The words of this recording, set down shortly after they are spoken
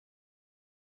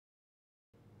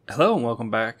Hello and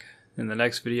welcome back. In the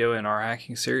next video in our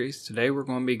hacking series, today we're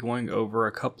going to be going over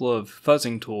a couple of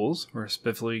fuzzing tools. We're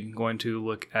specifically going to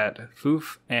look at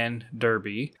ffuf and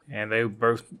dirb, and they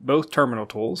both terminal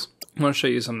tools. I want to show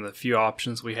you some of the few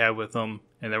options we have with them,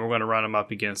 and then we're going to run them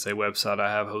up against a website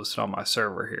I have hosted on my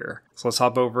server here. So let's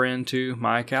hop over into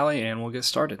my Kali and we'll get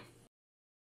started.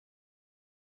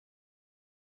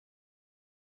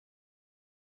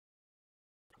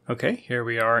 Okay, here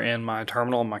we are in my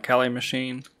terminal on my Kali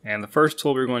machine, and the first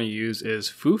tool we're going to use is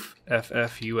ffuf,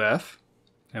 F-F-U-F,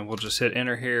 and we'll just hit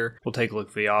enter here. We'll take a look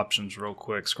at the options real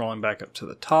quick. Scrolling back up to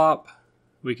the top,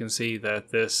 we can see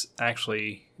that this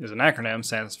actually is an acronym,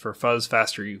 stands for Fuzz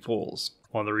Faster You Fools.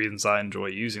 One of the reasons I enjoy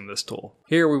using this tool.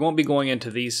 Here we won't be going into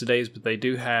these today, but they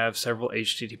do have several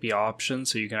HTTP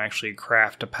options, so you can actually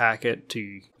craft a packet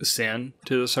to send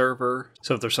to the server.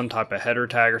 So if there's some type of header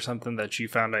tag or something that you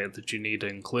found out that you need to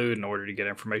include in order to get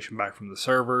information back from the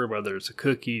server, whether it's a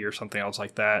cookie or something else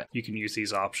like that, you can use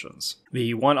these options.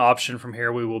 The one option from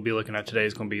here we will be looking at today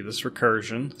is going to be this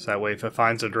recursion. So that way if it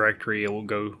finds a directory, it will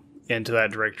go into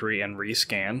that directory and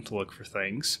rescan to look for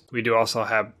things. We do also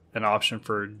have an option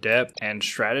for depth and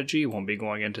strategy. Won't be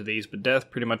going into these, but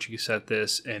depth, pretty much you set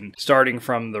this and starting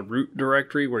from the root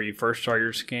directory where you first start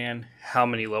your scan, how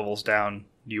many levels down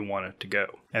do you want it to go?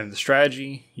 And the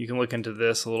strategy, you can look into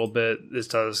this a little bit. This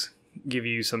does give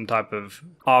you some type of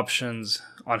options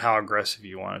on how aggressive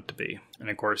you want it to be. And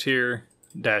of course here,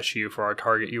 -U for our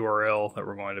target URL that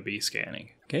we're going to be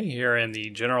scanning. Okay, here in the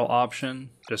general option,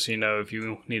 just so you know, if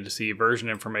you need to see version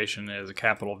information, it is a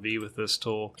capital V with this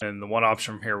tool. And the one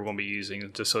option here we're going to be using,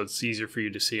 just so it's easier for you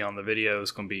to see on the video,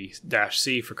 is going to be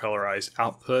 -C for colorized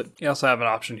output. You also have an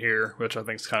option here, which I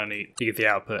think is kind of neat, to get the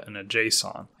output in a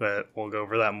JSON, but we'll go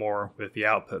over that more with the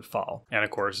output file. And of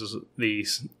course, the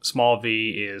small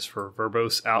v is for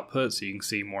verbose output, so you can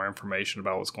see more information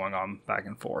about what's going on back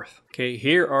and forth. Okay,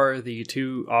 here are the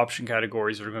two option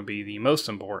categories that are going to be the most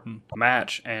important: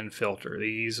 match and filter.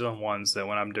 These are the ones that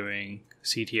when I'm doing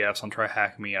CTFs on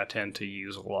TryhackMe, I tend to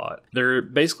use a lot. They're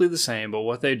basically the same, but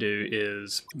what they do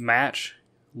is match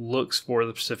looks for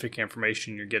the specific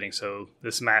information you're getting. So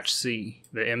this match C,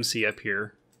 the MC up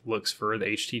here, looks for the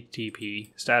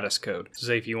HTTP status code. So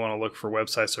say if you want to look for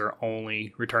websites that are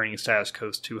only returning status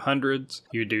codes 200s,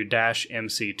 you do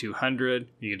 -MC200,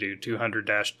 you do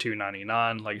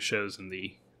 200-299 like it shows in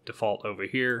the default over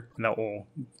here, and that will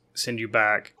send you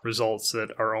back results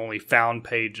that are only found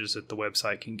pages that the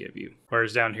website can give you.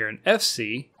 Whereas down here in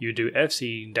FC, you do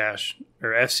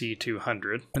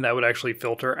FC200, and that would actually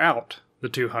filter out the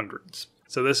 200s.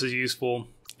 So this is useful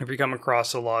if you come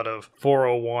across a lot of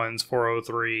 401s,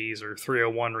 403s, or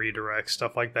 301 redirects,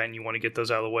 stuff like that, and you want to get those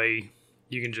out of the way.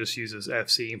 You can just use this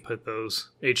FC and put those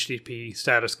HTTP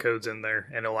status codes in there,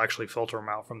 and it'll actually filter them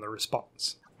out from the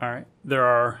response. Alright, there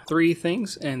are three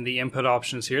things in the input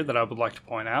options here that I would like to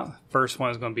point out. First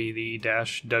one is going to be the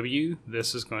 -W.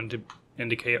 This is going to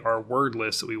indicate our word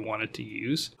list that we wanted to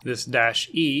use. This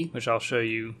 -E, which I'll show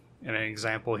you in an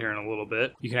example here in a little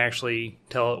bit, you can actually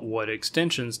tell it what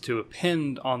extensions to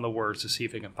append on the words to see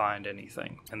if it can find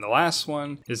anything. And the last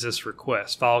one is this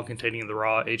request, file containing the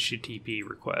raw HTTP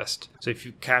request. So if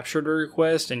you captured a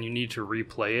request and you need to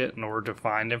replay it in order to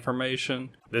find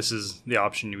information, this is the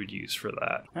option you would use for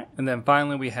that. Right. And then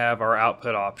finally we have our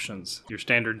output options. Your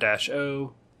standard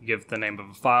 -O, you give the name of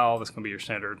a file, that's going to be your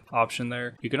standard option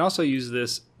there. You can also use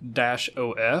this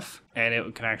 -OF, and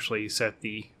it can actually set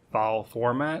the file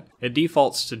format. It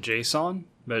defaults to JSON,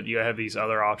 but you have these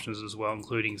other options as well,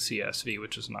 including CSV,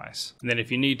 which is nice. And then if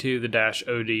you need to, the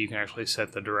 -OD, you can actually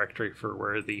set the directory for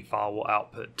where the file will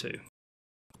output to.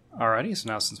 Alrighty, so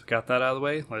now since we got that out of the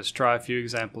way, let's try a few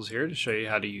examples here to show you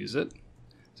how to use it.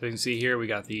 So you can see here we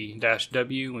got the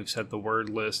 -W, we've set the word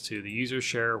list to the user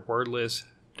share word list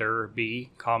dirb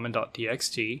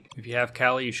common.txt. If you have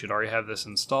Kali, you should already have this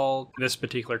installed. This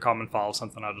particular common file is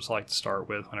something I just like to start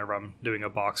with whenever I'm doing a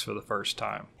box for the first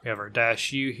time. We have our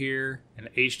 -U here and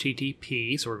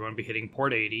HTTP, so we're going to be hitting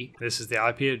port 80. This is the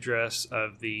IP address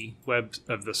of the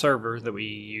server that we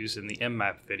use in the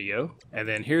mmap video. And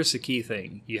then here's the key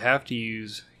thing. You have to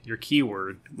use your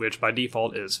keyword, which by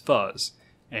default is fuzz.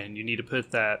 And you need to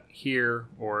put that here,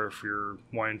 or if you're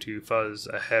wanting to fuzz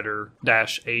a header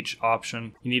 -H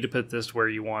option, you need to put this where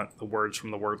you want the words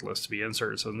from the word list to be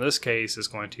inserted. So in this case, it's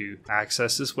going to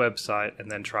access this website and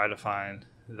then try to find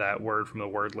that word from the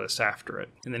word list after it.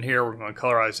 And then here we're going to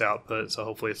colorize output, so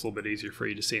hopefully it's a little bit easier for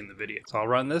you to see in the video. So I'll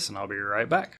run this and I'll be right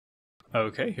back.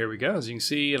 Okay, here we go. As you can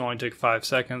see, it only took 5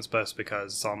 seconds, but that's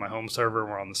because it's on my home server and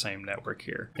we're on the same network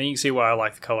here. And you can see why I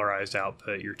like the colorized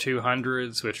output. Your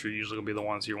 200s, which are usually going to be the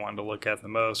ones you're wanting to look at the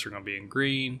most, are going to be in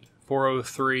green.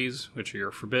 403s, which are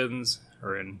your forbiddens,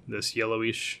 are in this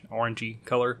yellowish orangey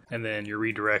color, and then your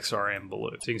redirects are in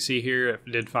blue. So you can see here it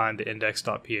did find the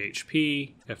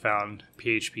index.php, it found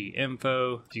PHP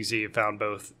info. You can see it found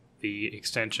both the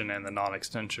extension and the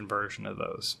non-extension version of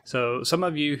those. So some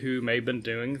of you who may have been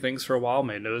doing things for a while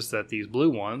may notice that these blue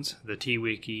ones, the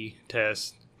twiki,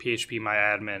 test,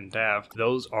 phpMyAdmin, dav,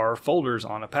 those are folders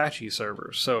on Apache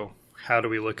servers. So how do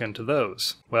we look into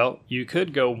those? Well, you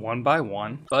could go one by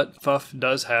one, but ffuf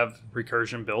does have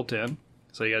recursion built in.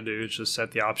 So you gotta do is just set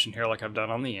the option here like I've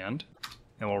done on the end.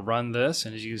 And we'll run this,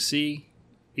 and as you can see,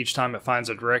 each time it finds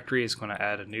a directory, it's going to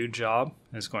add a new job,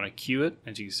 and it's going to queue it.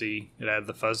 As you can see, it added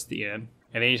the fuzz at the end.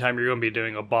 And anytime you're going to be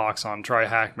doing a box on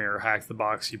TryhackMe or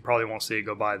HackTheBox, you probably won't see it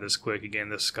go by this quick. Again,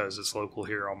 this is because it's local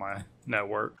here on my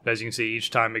network. But as you can see, each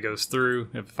time it goes through,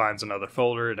 if it finds another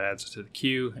folder, it adds it to the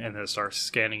queue, and then it starts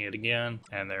scanning it again.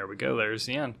 And there we go, there's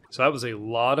the end. So that was a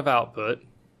lot of output.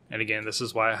 And again, this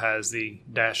is why it has the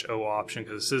 -O option,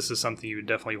 because this is something you would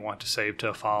definitely want to save to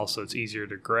a file so it's easier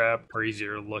to grab or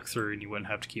easier to look through, and you wouldn't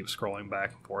have to keep scrolling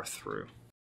back and forth through.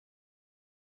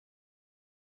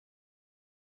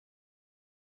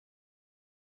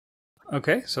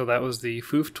 Okay, so that was the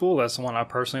ffuf tool. That's the one I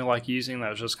personally like using. That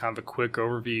was just kind of a quick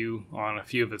overview on a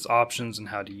few of its options and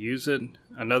how to use it.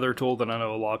 Another tool that I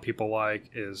know a lot of people like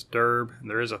is dirb.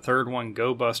 There is a third one,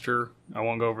 GoBuster. I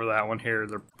won't go over that one here.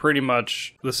 They're pretty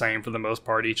much the same for the most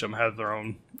part. Each of them have their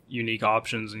own unique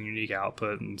options and unique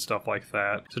output and stuff like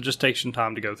that. So just take some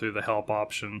time to go through the help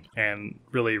option and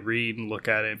really read and look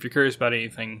at it. If you're curious about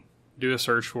anything, do a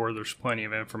search for it. There's plenty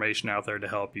of information out there to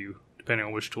help you, depending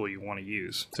on which tool you want to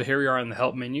use. So here we are in the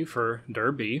help menu for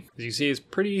dirb. As you can see, it's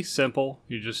pretty simple.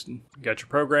 You just got your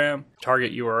program,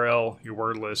 target URL, your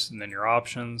word list, and then your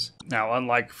options. Now,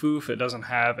 unlike ffuf, it doesn't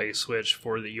have a switch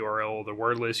for the URL or the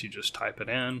word list. You just type it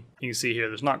in. You can see here,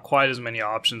 there's not quite as many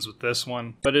options with this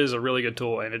one, but it is a really good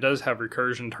tool, and it does have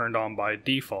recursion turned on by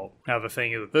default. Now, the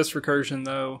thing with this recursion,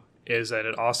 though, is that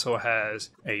it also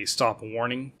has a stop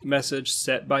warning message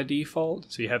set by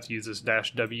default. So you have to use this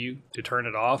 -W to turn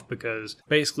it off, because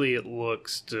basically it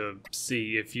looks to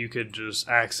see if you could just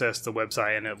access the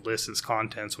website and it lists its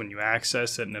contents when you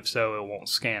access it, and if so, it won't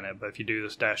scan it. But if you do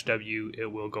this -W,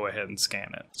 it will go ahead and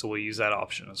scan it. So we'll use that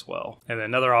option as well. And then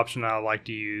another option I like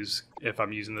to use if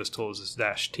I'm using this tool is this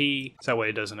 -T. So that way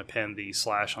it doesn't append the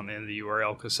slash on the end of the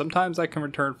URL, because sometimes that can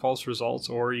return false results,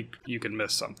 or you can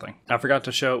miss something. I forgot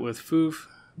to show it with ffuf,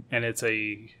 and it's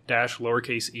a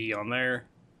 -lowercase e on there.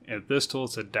 And with this tool,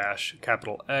 it's a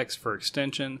 -X for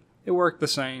extension. They work the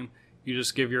same. You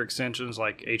just give your extensions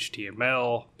like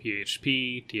HTML,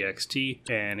 PHP, TXT,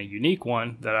 and a unique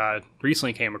one that I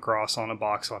recently came across on a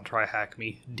box on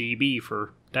TryhackMe, DB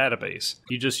for database.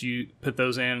 You put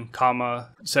those in,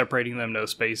 comma, separating them, no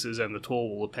spaces, and the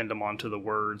tool will append them onto the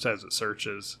words as it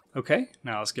searches. Okay,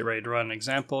 now let's get ready to run an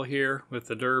example here with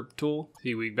the dirb tool.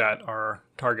 See, we've got our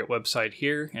target website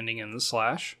here, ending in the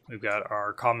slash. We've got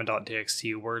our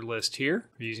common.txt word list here.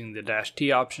 We're using the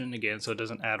 -T option, again, so it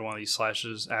doesn't add one of these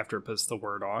slashes after it puts the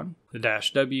word on. The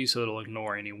 -W, so it'll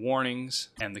ignore any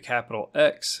warnings, and the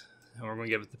X, and we're going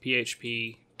to give it the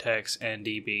PHP, text, and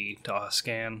DB to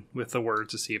scan with the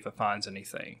words to see if it finds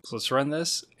anything. So let's run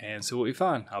this and see what we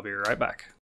find. I'll be right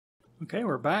back. Okay,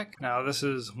 we're back. Now, this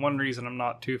is one reason I'm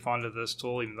not too fond of this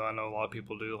tool, even though I know a lot of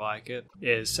people do like it,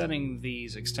 is setting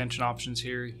these extension options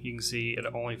here. You can see it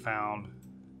only found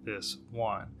this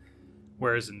one.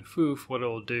 Whereas in ffuf, what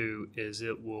it'll do is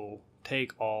it will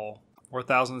take all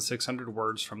 4,600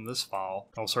 words from this file.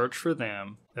 It'll search for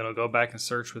them. Then it'll go back and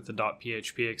search with the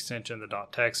 .php extension, the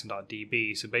 .text, and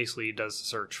 .db. So basically it does the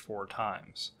search 4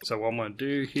 times. So what I'm going to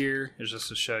do here is just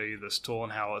to show you this tool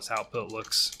and how its output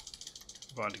looks.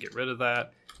 I'm going to get rid of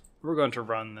that. We're going to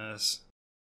run this.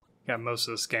 Got most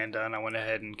of the scan done. I went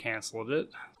ahead and canceled it.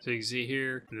 So you can see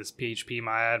here, in this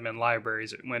phpMyAdmin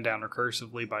libraries, it went down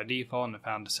recursively by default and it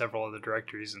found several other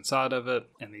directories inside of it.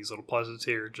 And these little pluses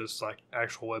here, just like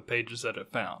actual web pages that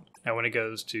it found. Now when it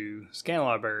goes to scan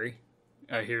library,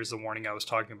 here's the warning I was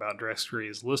talking about. Directory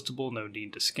is listable, no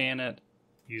need to scan it.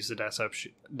 Use the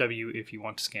 -W if you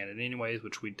want to scan it anyways,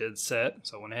 which we did set.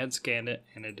 So I went ahead and scanned it,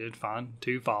 and it did find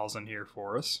 2 files in here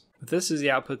for us. But this is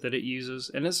the output that it uses,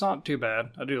 and it's not too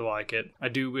bad. I do like it. I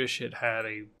do wish it had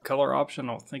a color option.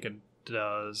 I don't think it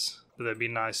does, but it'd be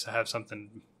nice to have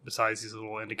something besides these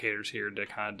little indicators here to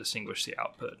kind of distinguish the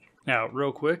output. Now,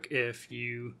 real quick, if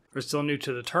you are still new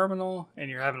to the terminal and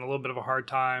you're having a little bit of a hard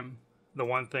time, the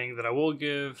one thing that I will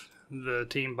give the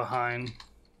team behind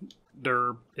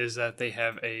dirb is that they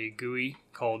have a GUI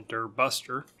called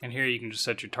dirbuster, and here you can just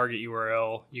set your target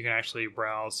URL. You can actually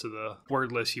browse to the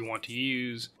word list you want to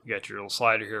use. You got your little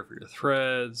slider here for your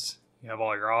threads. You have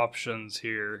all your options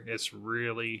here. It's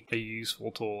really a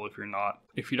useful tool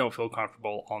if you don't feel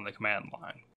comfortable on the command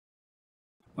line.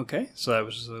 Okay, so that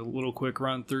was just a little quick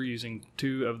run through using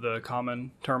 2 of the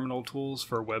common terminal tools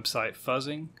for website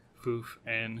fuzzing, ffuf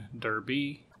and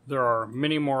dirb. There are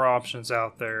many more options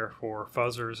out there for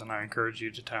fuzzers, and I encourage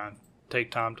you to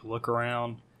take time to look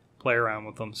around, play around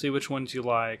with them, see which ones you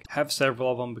like. Have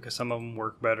several of them because some of them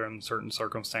work better in certain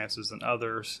circumstances than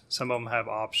others. Some of them have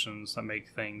options that make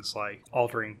things like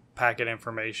altering packet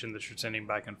information that you're sending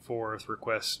back and forth,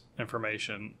 request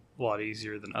information a lot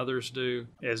easier than others do.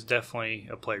 It's definitely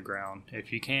a playground.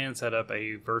 If you can, set up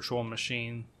a virtual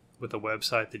machine with a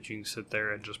website that you can sit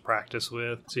there and just practice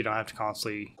with, so you don't have to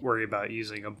constantly worry about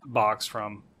using a box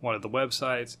from one of the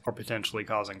websites or potentially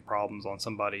causing problems on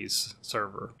somebody's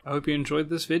server. I hope you enjoyed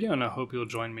this video, and I hope you'll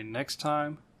join me next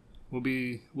time. We'll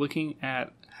be looking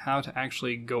at how to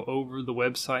actually go over the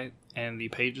website and the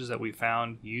pages that we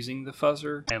found using the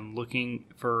fuzzer, and looking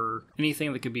for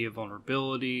anything that could be a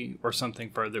vulnerability or something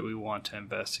further we want to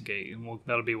investigate. And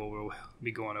that'll be what we'll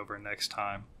be going over next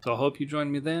time. So I hope you join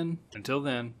me then. Until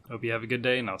then, hope you have a good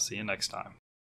day, and I'll see you next time.